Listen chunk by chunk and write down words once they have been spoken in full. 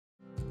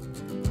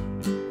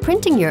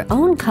Printing your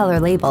own color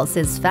labels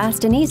is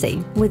fast and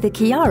easy with the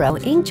Kiaro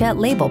Inkjet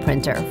label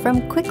printer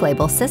from Quick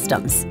Label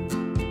Systems.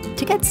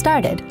 To get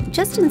started,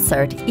 just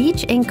insert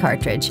each ink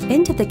cartridge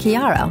into the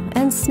Kiaro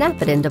and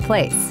snap it into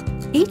place.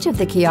 Each of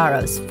the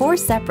Kiaro's 4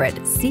 separate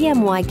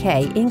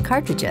CMYK ink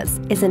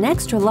cartridges is an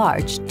extra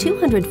large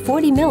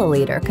 240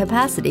 milliliter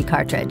capacity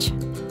cartridge.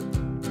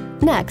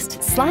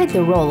 Next, slide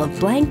the roll of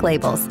blank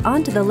labels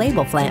onto the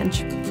label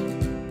flange.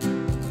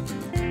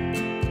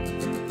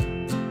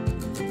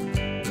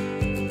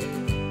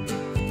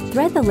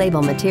 Thread the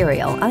label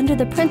material under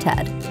the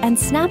printhead and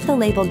snap the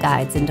label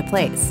guides into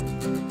place.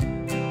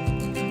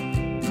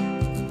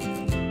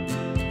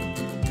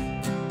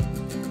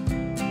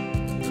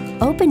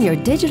 Open your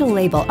digital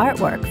label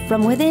artwork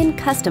from within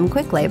Custom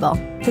Quick Label,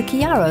 the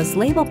Kiaro's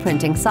label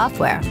printing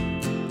software.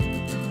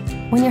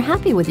 When you're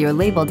happy with your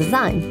label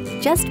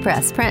design, just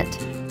press Print.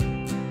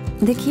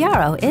 The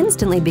Kiaro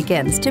instantly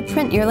begins to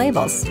print your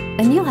labels,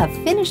 and you'll have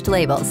finished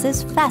labels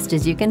as fast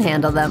as you can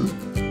handle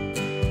them.